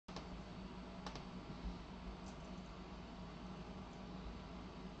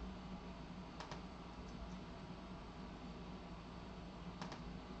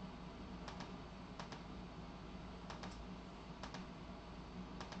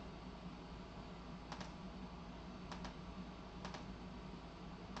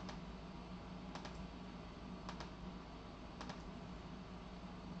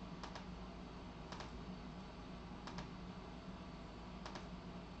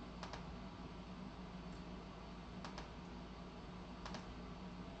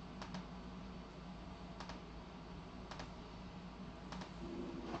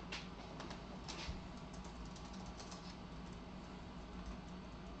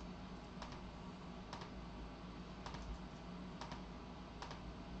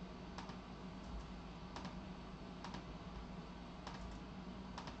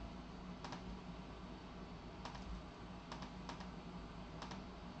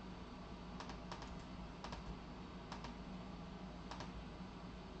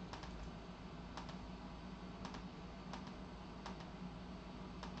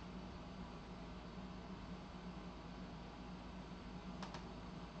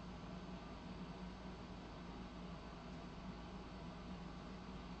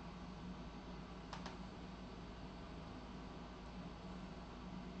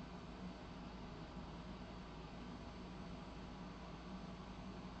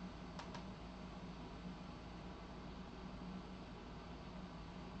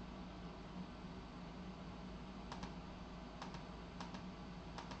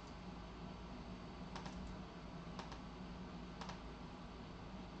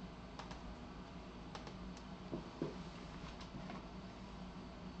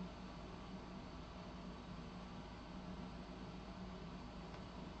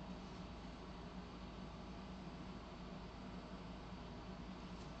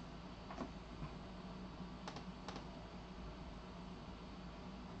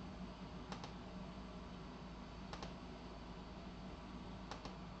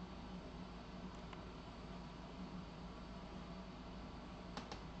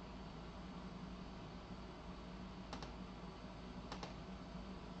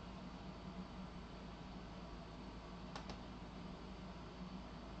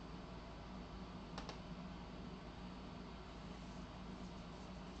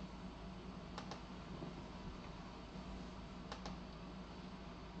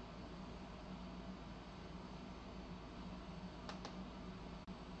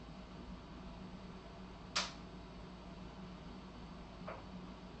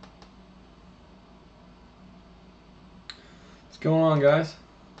going on, guys?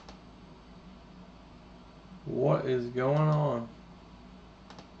 What is going on?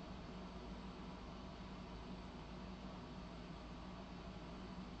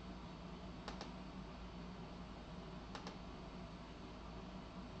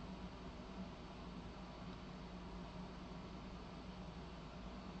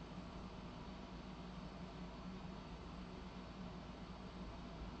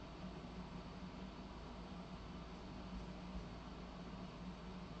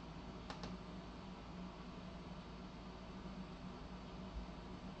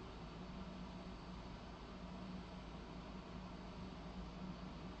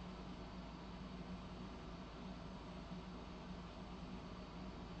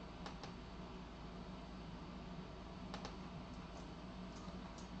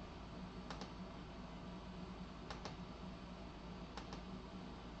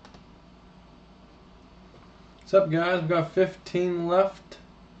 What's up, guys? We've got 15 left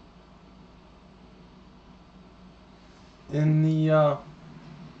in the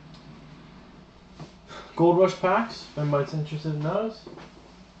Gold Rush packs, if anybody's interested in those.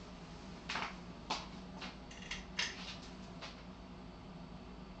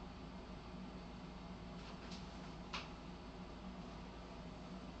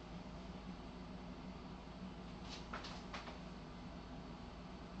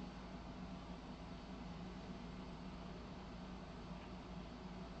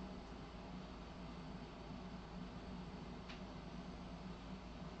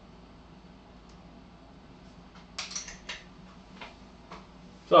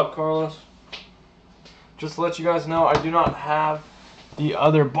 What's up, Carlos? Just to let you guys know, I do not have the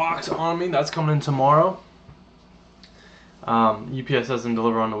other box on me. That's coming in tomorrow. UPS doesn't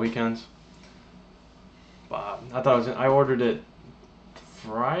deliver on the weekends. I thought I ordered it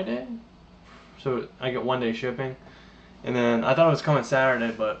Friday, so I get 1 day shipping. And then I thought it was coming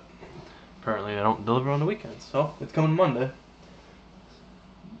Saturday, but apparently I don't deliver on the weekends. So it's coming Monday.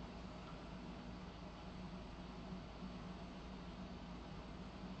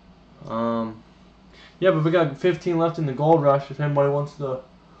 Yeah, but we got 15 left in the Gold Rush if anybody wants to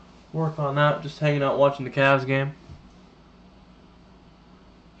work on that. Just hanging out watching the Cavs game.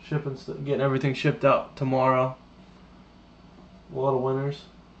 Getting everything shipped out tomorrow. A lot of winners.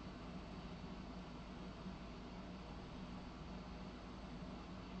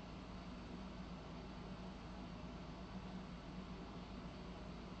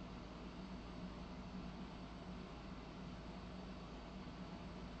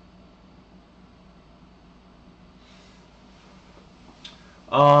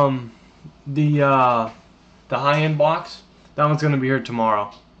 The high-end box, that one's gonna be here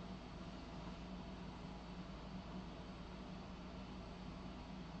tomorrow.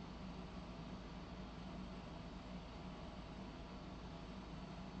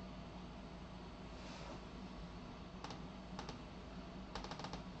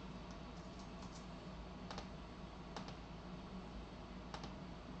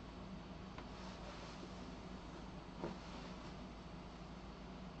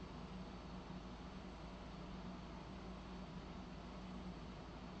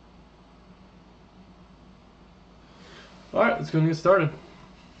 Alright, let's go and get started.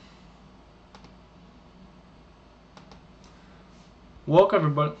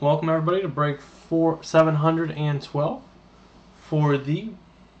 Welcome everybody to break 712 for the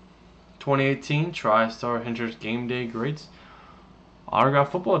 2018 TriStar Hinters Game Day Greats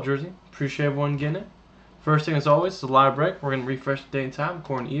autograph football jersey. Appreciate everyone getting it. First thing, as always, is a live break. We're going to refresh the date and time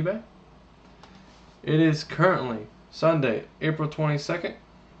according to eBay. It is currently Sunday, April 22nd,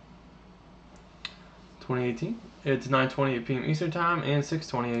 2018. It's 9:28 p.m. Eastern Time and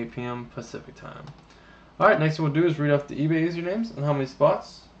 6:28 p.m. Pacific Time. Alright, next thing we'll do is read off the eBay usernames and how many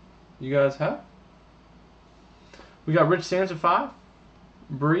spots you guys have. We got Rich Sands with 5,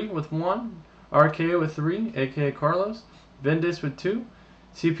 Bree with 1, RKO with 3, aka Carlos, Vendis with 2,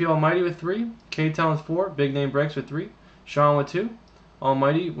 CP Almighty with 3, K-Town with 4, Big Name Breaks with 3, Sean with 2,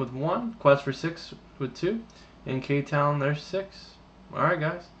 Almighty with 1, Quest for 6 with 2, and K-Town, there's 6. Alright,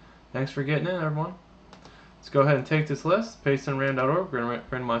 guys. Thanks for getting in, everyone. Let's go ahead and take this list, paste in random.org. We're going to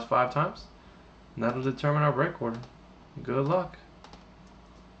randomize 5 times, and that'll determine our break order. Good luck.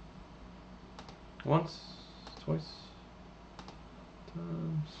 Once, twice,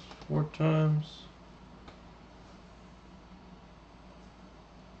 times, 4 times.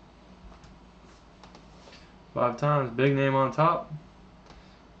 5 times. Big name on top.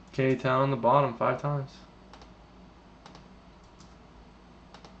 K-Town on the bottom 5 times.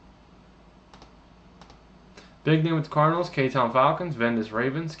 Big name with the Cardinals, K-Town Falcons, Vendis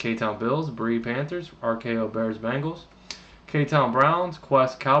Ravens, K-Town Bills, Bree Panthers, RKO Bears Bengals, K-Town Browns,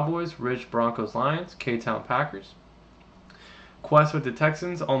 Quest Cowboys, Rich Broncos Lions, K-Town Packers. Quest with the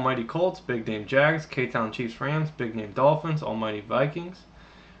Texans, Almighty Colts, Big Name Jags, K-Town Chiefs Rams, Big Name Dolphins, Almighty Vikings.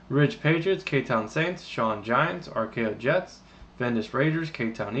 Ridge Patriots, K-Town Saints, Sean Giants, RKO Jets, Vendus Raiders,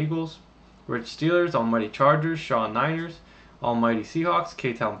 K-Town Eagles. Rich Steelers, Almighty Chargers, Sean Niners, Almighty Seahawks,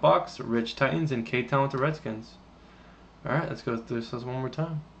 K-Town Bucks, Rich Titans, and K-Town with the Redskins. Alright, let's go through this one more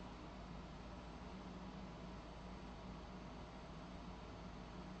time.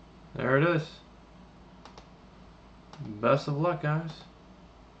 There it is. Best of luck, guys.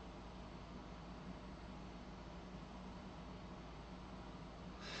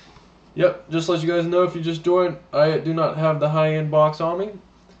 Yep, just to let you guys know, if you just joined, I do not have the high-end box on me.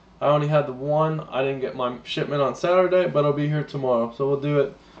 I only had the one. I didn't get my shipment on Saturday, but I'll be here tomorrow. So we'll do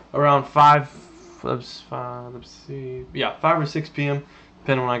it around 5 or 6 p.m.,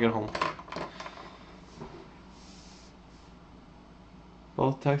 depending when I get home.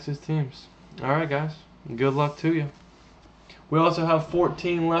 Both Texas teams. Alright, guys. Good luck to you. We also have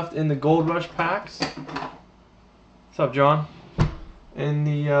 14 left in the Gold Rush packs. What's up, John? In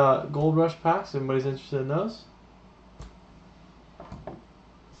the Gold Rush packs. Anybody's interested in those?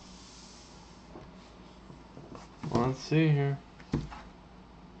 Let's see here.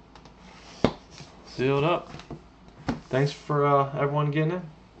 Sealed up. Thanks for everyone getting in.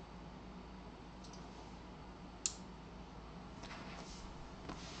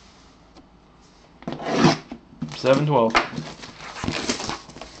 $7.12.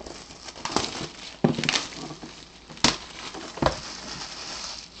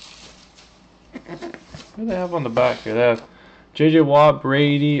 What do they have on the back here? They have J.J. Watt,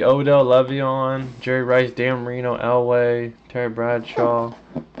 Brady, Odell, Le'Veon, Jerry Rice, Dan Marino, Elway, Terry Bradshaw,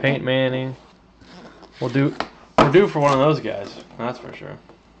 Peyton Manning. We're due for one of those guys. That's for sure.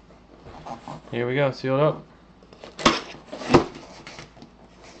 Here we go. Sealed up.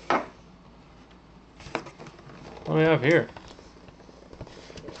 What do we have here?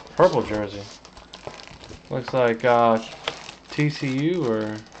 Purple jersey. Looks like TCU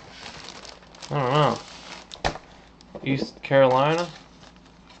or I don't know. East Carolina.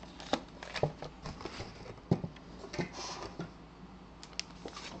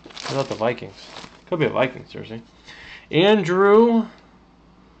 What about the Vikings? Could be a Vikings jersey. Andrew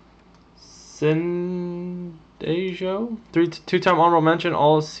Sendejo, two-time honorable mention,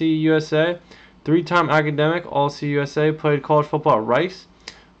 All-CUSA, three-time academic, All-CUSA, played college football at Rice.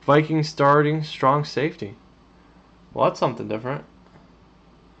 Vikings starting strong safety. Well, that's something different.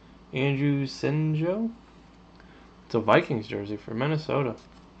 Andrew Sendejo. It's a Vikings jersey for Minnesota.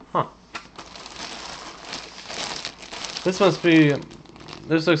 Huh. This must be...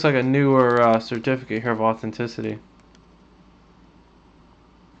 This looks like a newer certificate here of authenticity.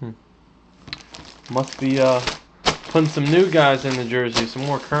 Must be putting some new guys in the jersey, some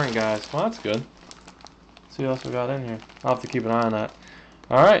more current guys. Well, that's good. Let's see what else we got in here. I'll have to keep an eye on that.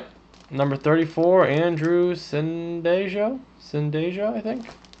 Alright. Number 34, Andrew Sendejo. Sendejo, I think.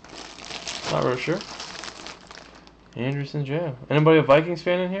 Not really sure. Andrew Sendejo. Anybody a Vikings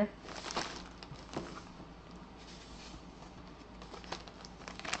fan in here?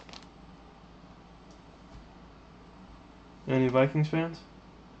 Any Vikings fans?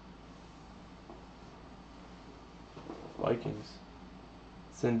 Vikings.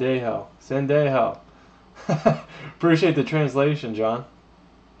 Sendejo. Sendejo. Appreciate the translation, John.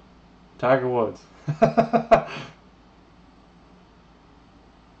 Tiger Woods. That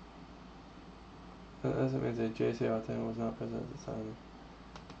doesn't mean that J.C. Alton was not present at the time.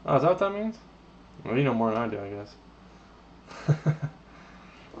 Oh, is that what that means? Well, you know more than I do, I guess.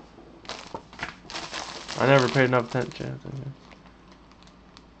 I never paid enough attention.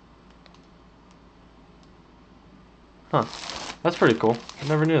 Huh. That's pretty cool. I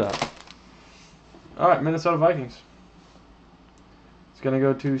never knew that. Alright, Minnesota Vikings. It's going to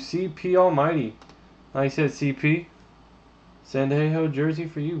go to CP Almighty. I said CP. Sendejo jersey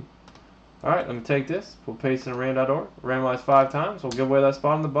for you. Alright, let me take this. We'll paste in rand.org. Randomize 5 times. We'll give away that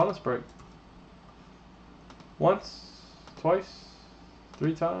spot in the bonus break. Once, twice,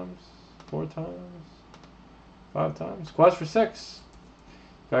 3 times, 4 times, 5 times. Quest for 6.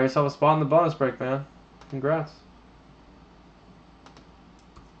 Got yourself a spot in the bonus break, man. Congrats.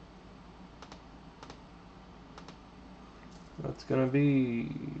 That's going to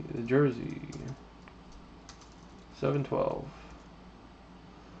be the jersey. 712.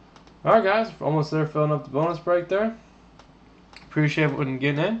 Alright guys, almost there filling up the bonus break there. Appreciate everyone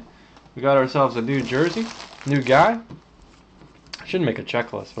getting in. We got ourselves a new jersey. New guy. I shouldn't make a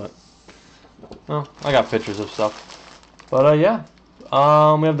checklist, but well, I got pictures of stuff. But yeah.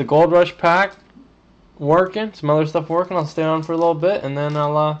 We have the Gold Rush pack working, some other stuff working. I'll stay on for a little bit, and then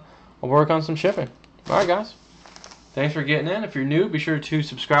I'll work on some shipping. All right, guys. Thanks for getting in. If you're new, be sure to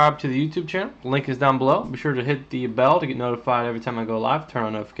subscribe to the YouTube channel. The link is down below. Be sure to hit the bell to get notified every time I go live. Turn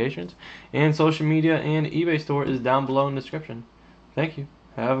on notifications. And social media and eBay store is down below in the description. Thank you.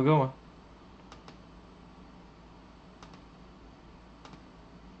 Have a good one.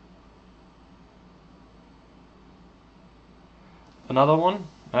 Another one?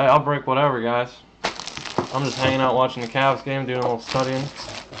 Hey, I'll break whatever, guys. I'm just hanging out watching the Cavs game, doing a little studying.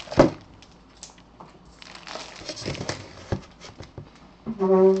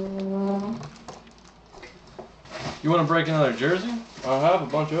 You want to break another jersey? I have a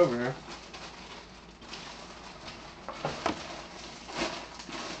bunch over here.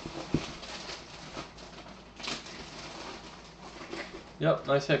 Yep,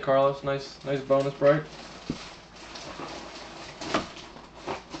 nice hit, Carlos. Nice bonus break.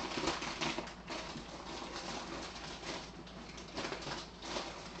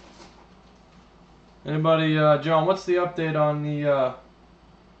 Anybody, John? What's the update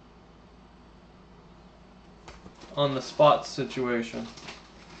on the spots situation?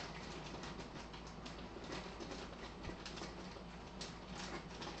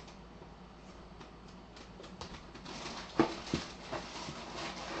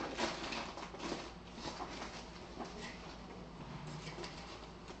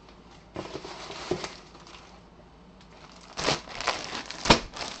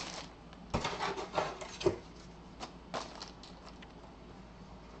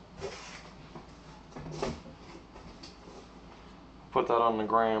 Put that on the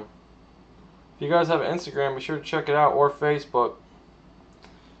gram. If you guys have Instagram, be sure to check it out, or Facebook.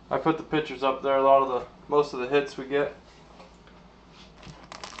 I put the pictures up there. Most of the hits we get.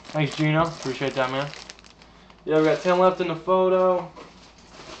 Thanks, Gino. Appreciate that, man. Yeah, we got 10 left in the photo.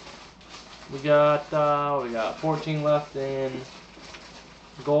 We got 14 left in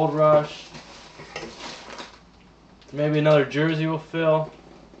Gold Rush. Maybe another jersey will fill.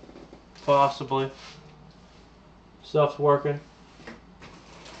 Possibly. Stuff's working.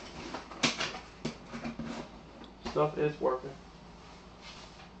 Stuff is working.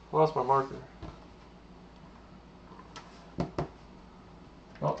 Lost my marker.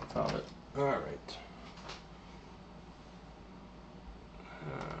 Oh, found it. Alright.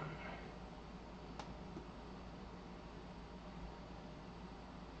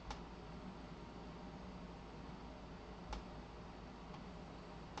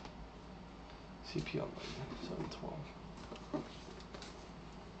 CPL 712.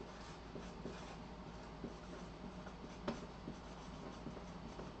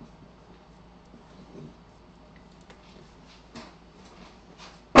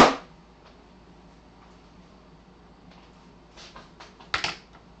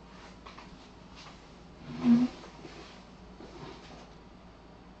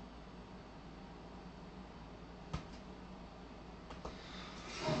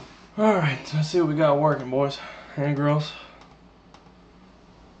 Alright, let's see what we got working, boys and girls.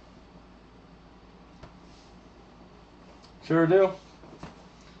 Sure do.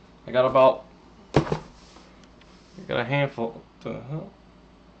 I got a handful. What the hell?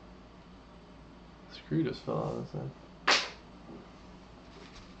 Screw just fell out of this thing.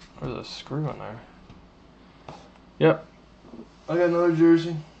 There's a screw in there. Yep. I got another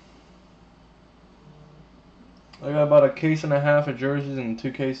jersey. I got about a case and a half of jerseys and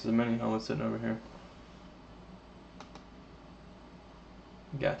 2 cases of mini helmets sitting over here.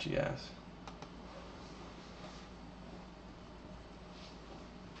 Got you guys.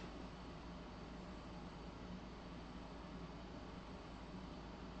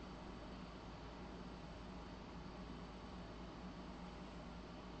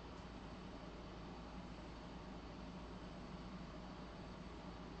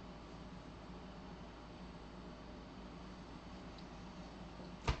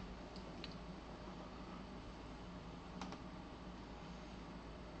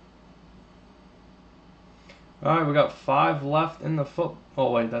 Alright, we got 5 left in the foot.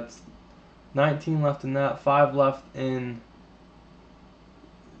 Oh, wait, that's 19 left in that. 5 left in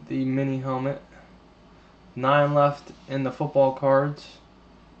the mini helmet. 9 left in the football cards.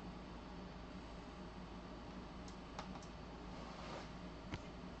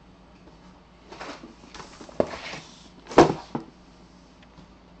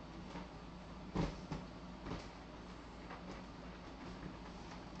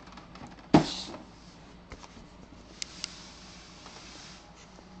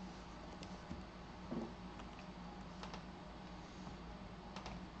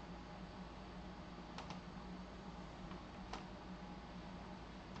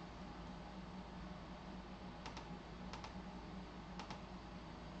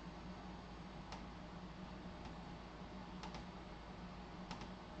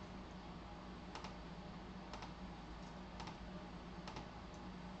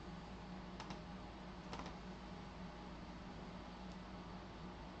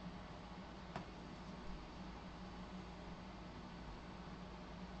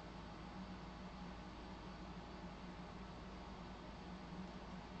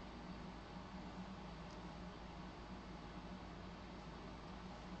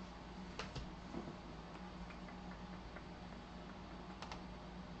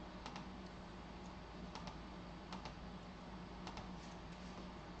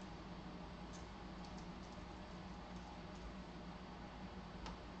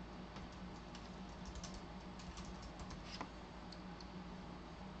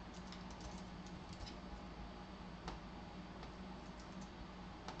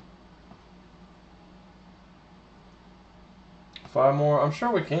 5 more. I'm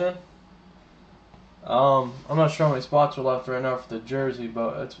sure we can. I'm not sure how many spots are left right now for the jersey,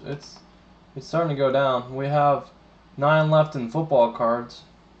 but it's starting to go down. We have 9 left in football cards.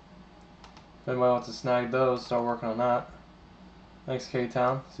 If anybody wants to snag those, start working on that. Thanks,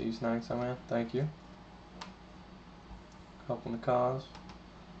 K-Town. See you snagged some, man. Thank you. Helping the cause.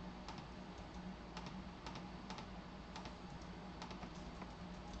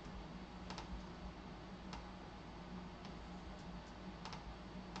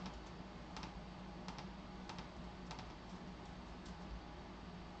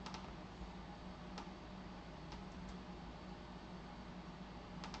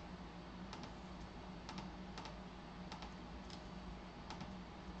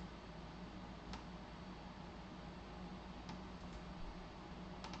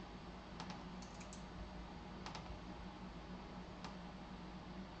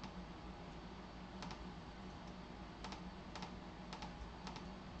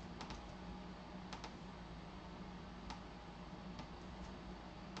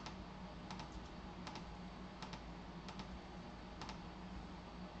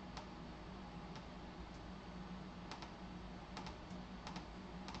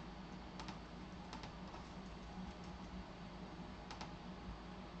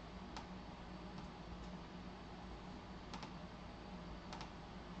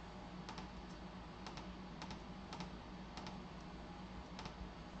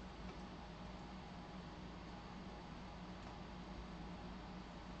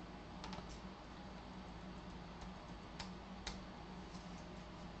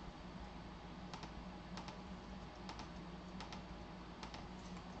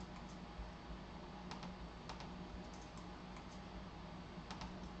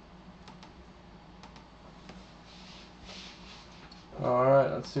 Alright,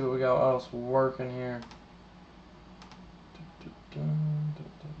 let's see what we got else working here.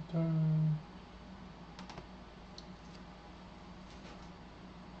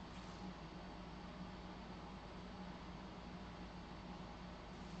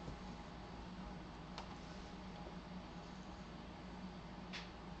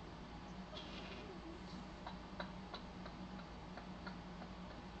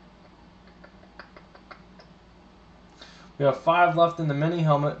 We have 5 left in the mini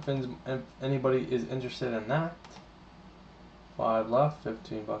helmet if anybody is interested in that. 5 left,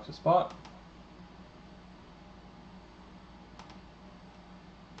 $15 a spot.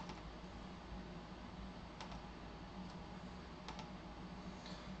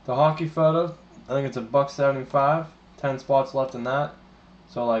 The hockey photo, I think it's $1.75. 10 spots left in that.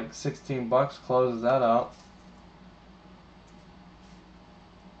 So like $16 closes that out.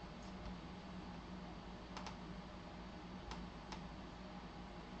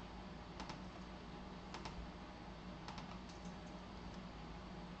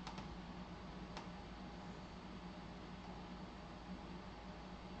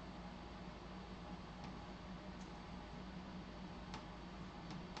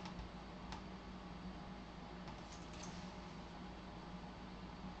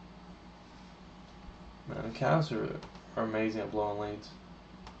 Man, the Cavs are amazing at blowing leads.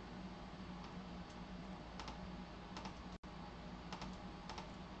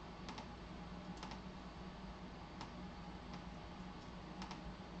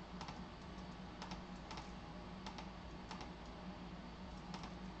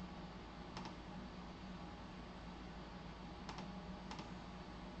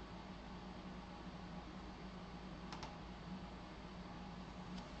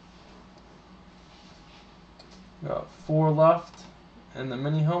 Got 4 left in the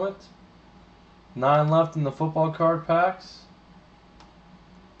mini helmet. 9 left in the football card packs.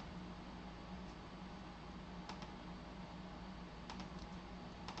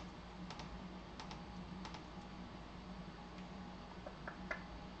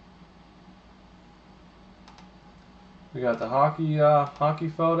 We got the hockey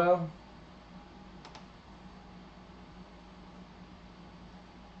photo.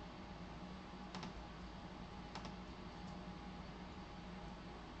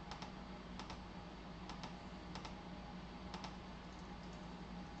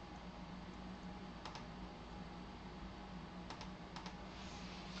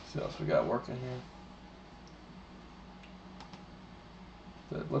 See what else we got working here.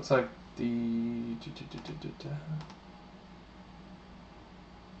 That looks like the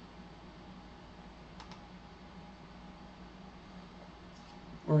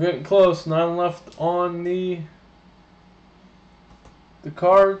we're getting close. 9 left on the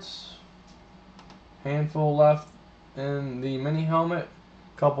cards. Handful left in the mini helmet.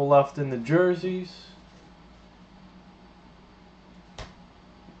 Couple left in the jerseys.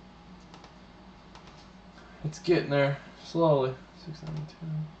 It's getting there slowly. 692.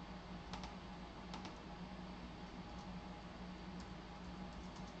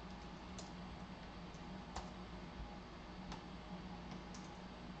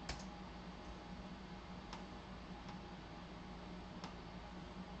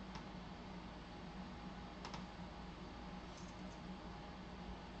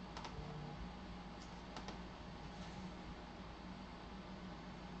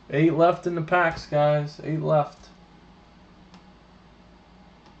 Eight left in the packs, guys. 8 left.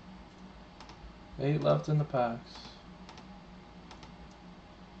 8 left in the packs.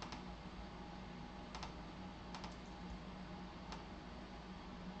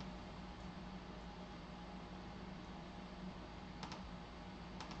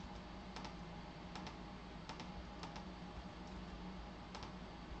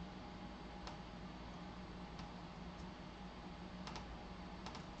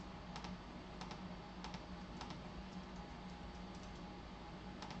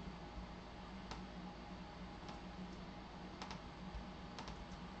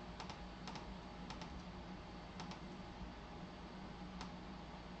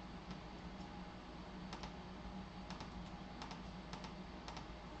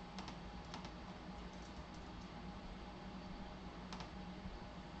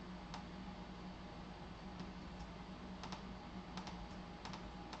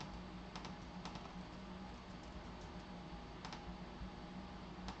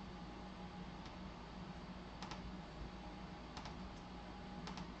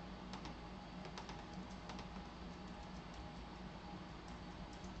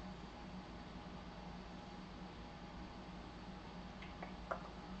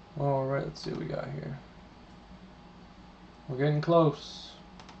 Alright, let's see what we got here. We're getting close.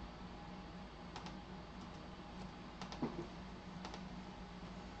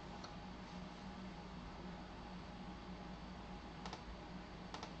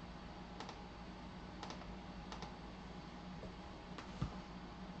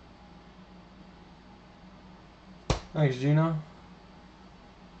 Thanks, Gino.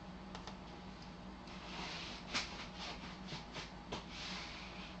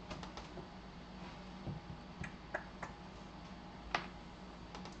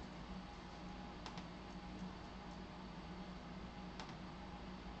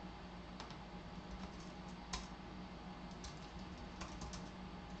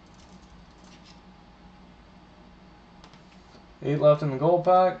 Eight left in the gold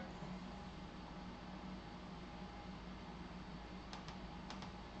pack.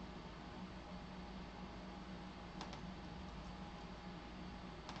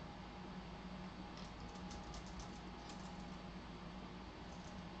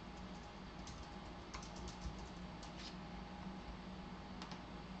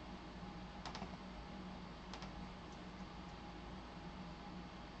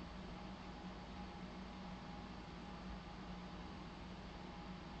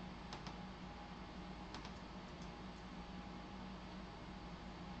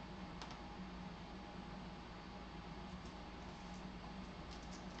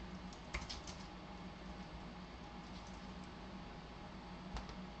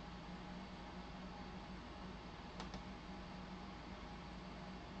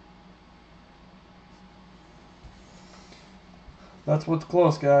 That's what's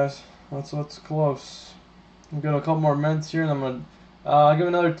close, guys. That's what's close. I'm got a couple more minutes here, and I'm gonna I'll give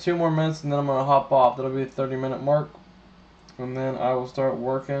another 2 more minutes, and then I'm gonna hop off. That'll be a 30-minute mark, and then I will start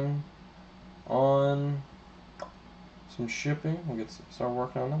working on some shipping. We'll start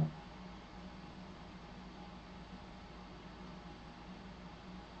working on that.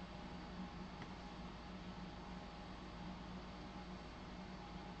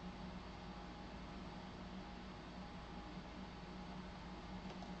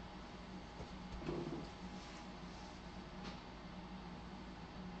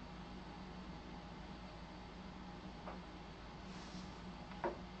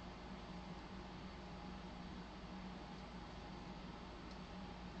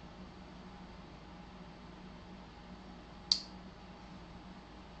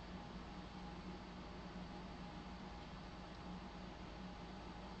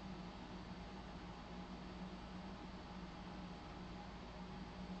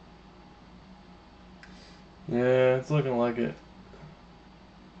 Yeah, it's looking like it.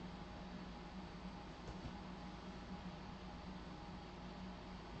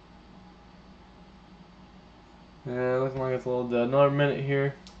 Yeah, looking like it's a little dead. Another minute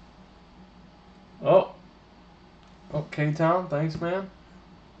here. Oh, K-Town, thanks, man.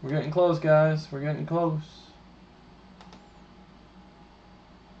 We're getting close, guys. We're getting close.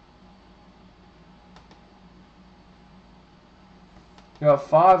 We got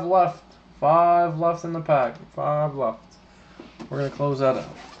 5 left. 5 left in the pack. 5 left. We're going to close that out.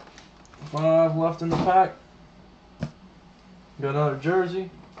 5 left in the pack. Got another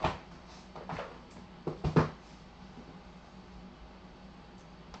jersey.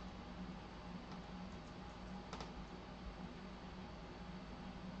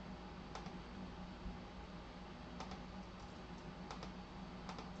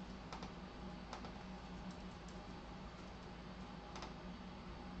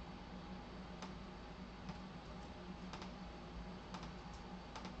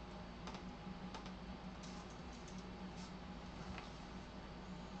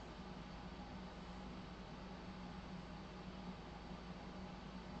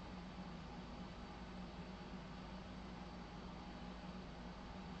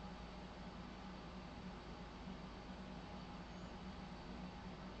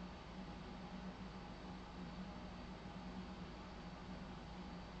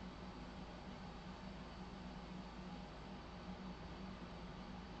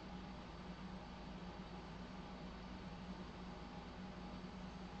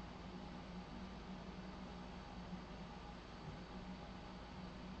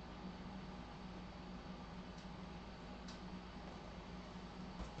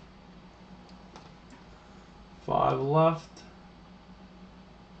 Five left.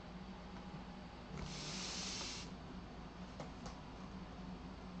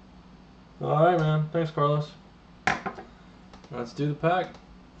 Alright, man. Thanks, Carlos. Let's do the pack.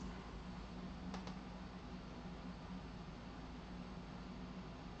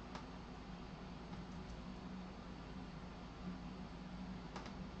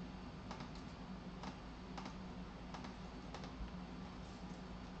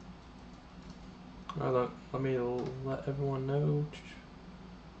 Let me let everyone know.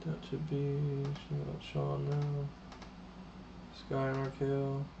 That should be Sean now. Sky and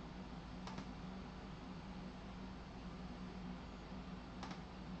RKO.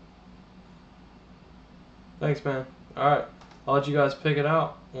 Thanks, man. Alright, I'll let you guys pick it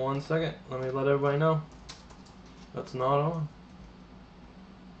out. 1 second. Let me let everybody know. That's not on.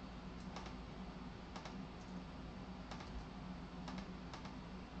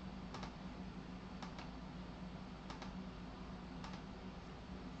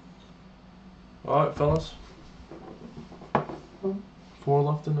 Alright, fellas. 4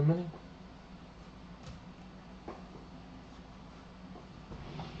 left in the mini.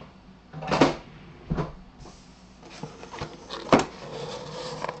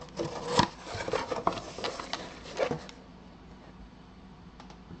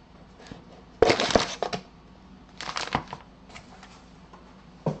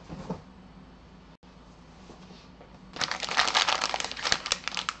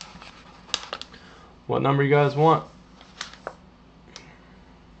 What number you guys want?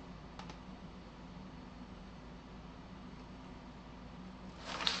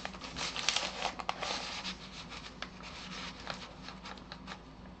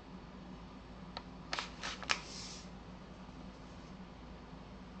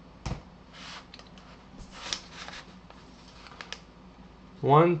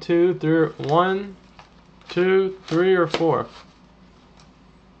 One, two, three, or 4.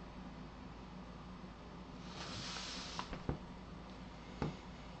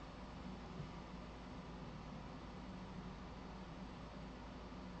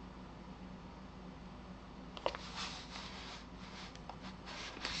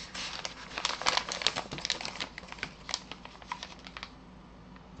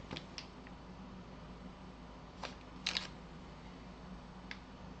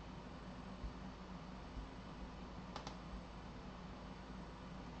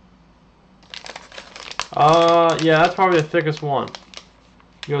 Yeah, that's probably the thickest one.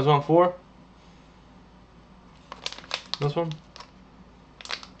 You guys want 4? This one?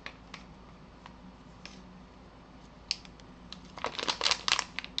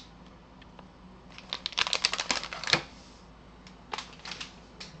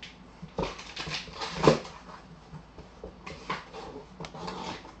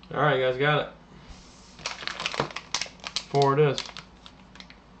 Alright, you guys got it. 4 it is.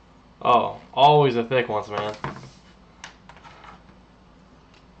 Oh, always the thick ones, man.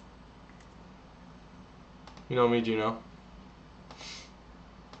 You know me, Gino.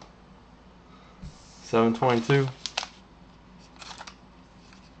 722.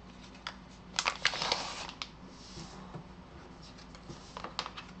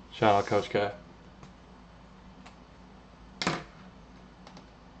 Shout out Coach K.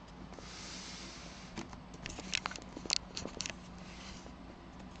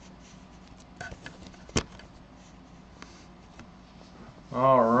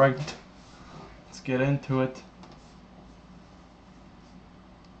 Alright. Let's get into it.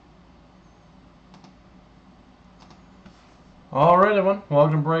 Alright everyone,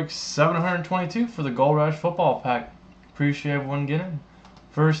 welcome to break 722 for the Gold Rush Football Pack. Appreciate everyone getting.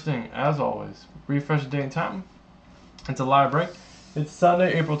 First thing, as always, refresh the date and time. It's a live break. It's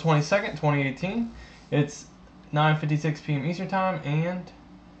Sunday, April 22nd, 2018. It's 9:56 p.m. Eastern Time and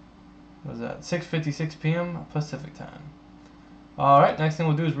what was that? 6:56 p.m. Pacific Time. Alright, next thing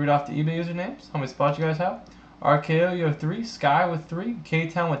we'll do is read off the eBay usernames. How many spots you guys have? RKO, you have 3. Sky with 3.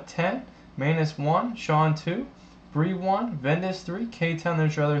 K-Town with 10. Manus 1. Sean 2. Bree 1. Vendis 3. K-Town,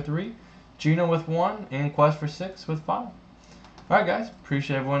 there's your other 3. Gino with 1. And Quest for 6 with 5. Alright guys,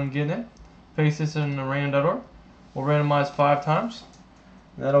 appreciate everyone getting in. Paste this in the random.org. We'll randomize 5 times.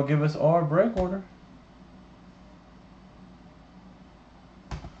 That'll give us our break order.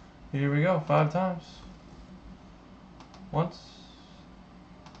 Here we go, 5 times. Once,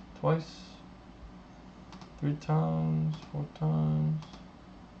 twice, 3 times, 4 times.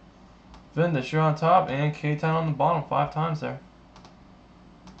 Vendis, you're on top, and K-Town on the bottom, 5 times there.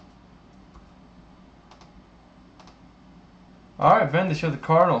 Alright, Vendis, you're the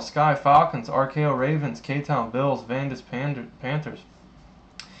Cardinals, Sky Falcons, RKO Ravens, K-Town Bills, Vandis Panthers,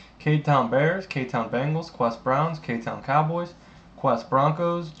 K-Town Bears, K-Town Bengals, Quest Browns, K-Town Cowboys, Quest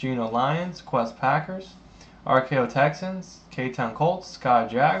Broncos, Gino Lions, Quest Packers, RKO Texans, K-Town Colts, Sky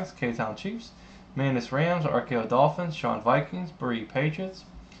Jags, K-Town Chiefs, Manus Rams, RKO Dolphins, Sean Vikings, Bree Patriots,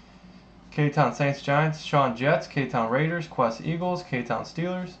 K-Town Saints Giants, Sean Jets, K-Town Raiders, Quest Eagles, K-Town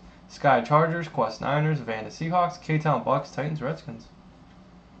Steelers, Sky Chargers, Quest Niners, Vanda Seahawks, K-Town Bucks, Titans, Redskins.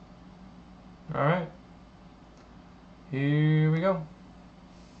 Alright. Here we go.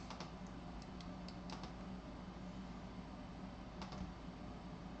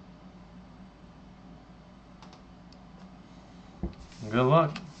 Good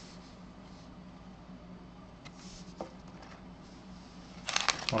luck.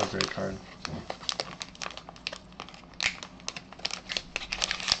 What a great card.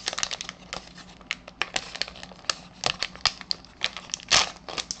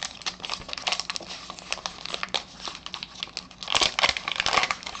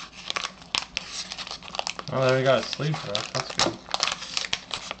 Oh, there we got a sleeve for that. That's good.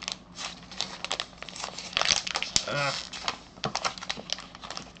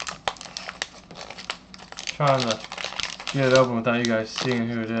 Trying to get it open without you guys seeing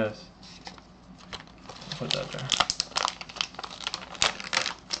who it is. Put that there.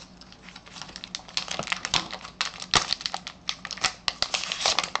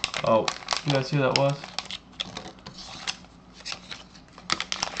 Oh, you guys see who that was?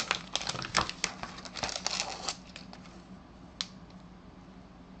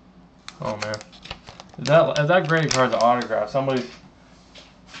 Oh man, if that graded card's an autograph, somebody's,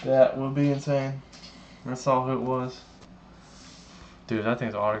 that would be insane. I saw who it was. Dude, that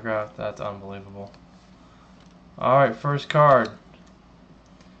thing's autographed. That's unbelievable. Alright, first card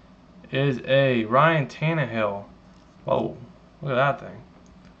is a Ryan Tannehill. Whoa, look at that thing.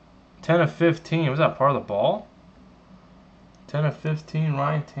 10 of 15. Was that part of the ball? 10 of 15,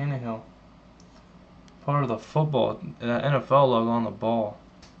 Ryan Tannehill. Part of the football, that NFL logo on the ball.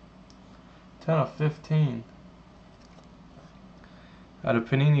 10 of 15. Out of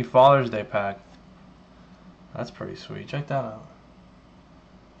Panini Father's Day pack. That's pretty sweet. Check that out.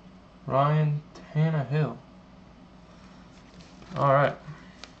 Ryan Tannehill. Alright.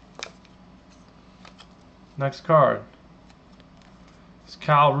 Next card. It's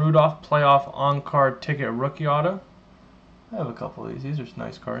Kyle Rudolph Playoff On-Card Ticket Rookie Auto. I have a couple of these. These are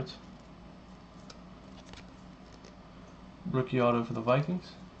nice cards. Rookie Auto for the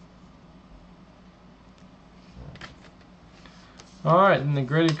Vikings. Alright, and the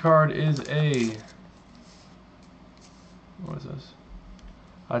graded card is a... what is this?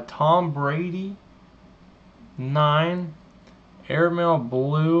 A Tom Brady 9 Airmail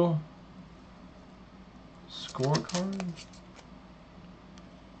Blue scorecard.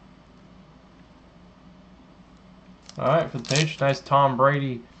 Alright, for the page, nice Tom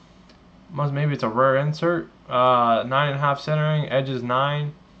Brady. Maybe it's a rare insert. 9.5 centering, edges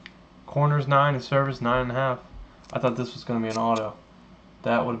 9, corners 9, and surface 9.5. I thought this was going to be an auto.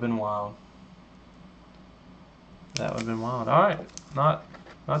 That would have been wild. That would have been wild. Alright, not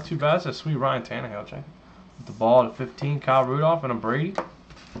too bad. It's a sweet Ryan Tannehill. Check it. With the ball at 15, Kyle Rudolph and a Brady.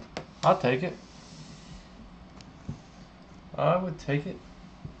 I'll take it. I would take it.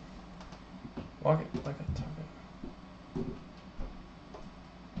 Walk it like a target.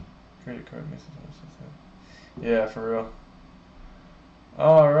 Credit card message. Yeah, for real.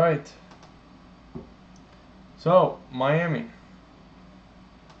 Alright. So, Miami.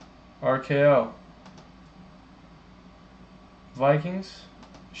 RKO. Vikings,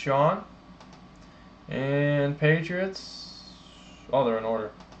 Sean. And Patriots, oh, they're in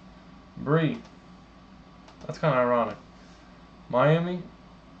order. Bree. That's kind of ironic. Miami,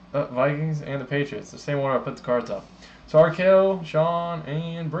 Vikings, and the Patriots. The same order I put the cards up. So RKO, Sean,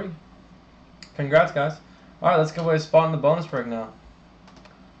 and Bree. Congrats, guys. Alright, let's give away a spot in the bonus break now.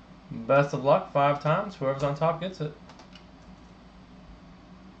 Best of luck 5 times. Whoever's on top gets it.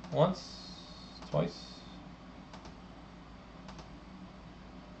 Once, twice.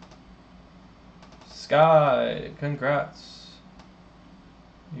 Sky, congrats.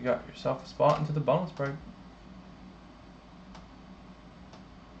 You got yourself a spot into the bonus break.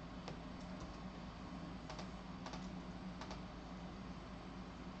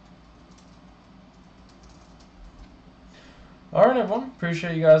 Alright, everyone.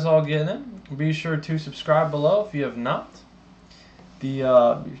 Appreciate you guys all getting in. Be sure to subscribe below if you have not.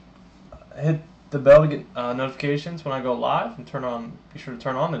 Hit the bell to get notifications when I go live, and be sure to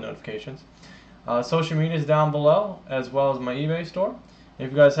turn on the notifications. Social media is down below, as well as my eBay store.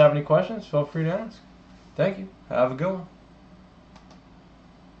 If you guys have any questions, feel free to ask. Thank you. Have a good one.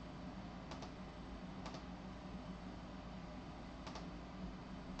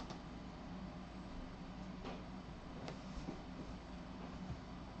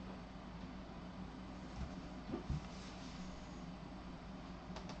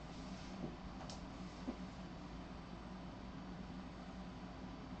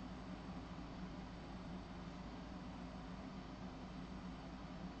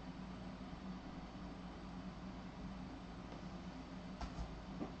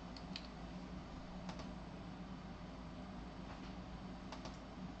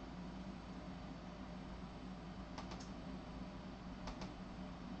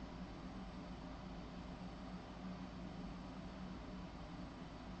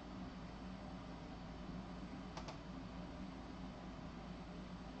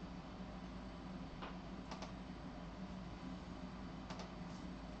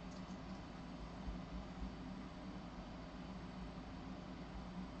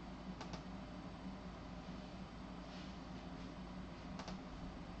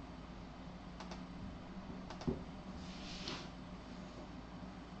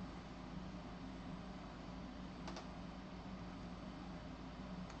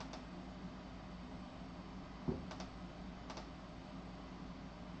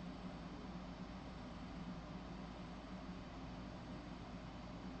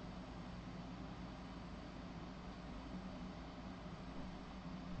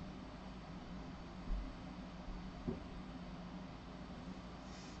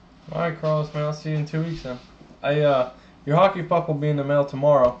 Alright, Carlos, man, I'll see you in 2 weeks then. Your hockey puck will be in the mail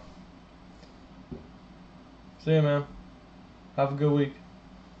tomorrow. See you, man. Have a good week.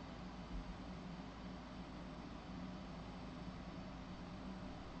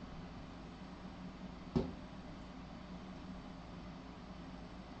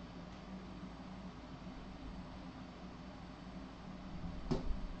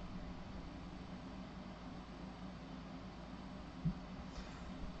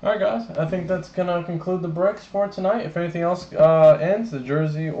 Alright, guys, I think that's going to conclude the breaks for tonight. If anything else ends, the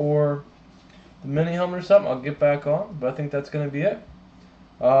jersey or the mini helmet or something, I'll get back on. But I think that's going to be it.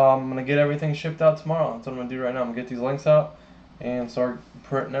 I'm going to get everything shipped out tomorrow. That's what I'm going to do right now. I'm going to get these links out and start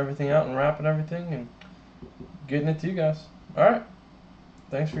printing everything out and wrapping everything and getting it to you guys. Alright,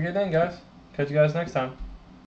 thanks for getting in, guys. Catch you guys next time.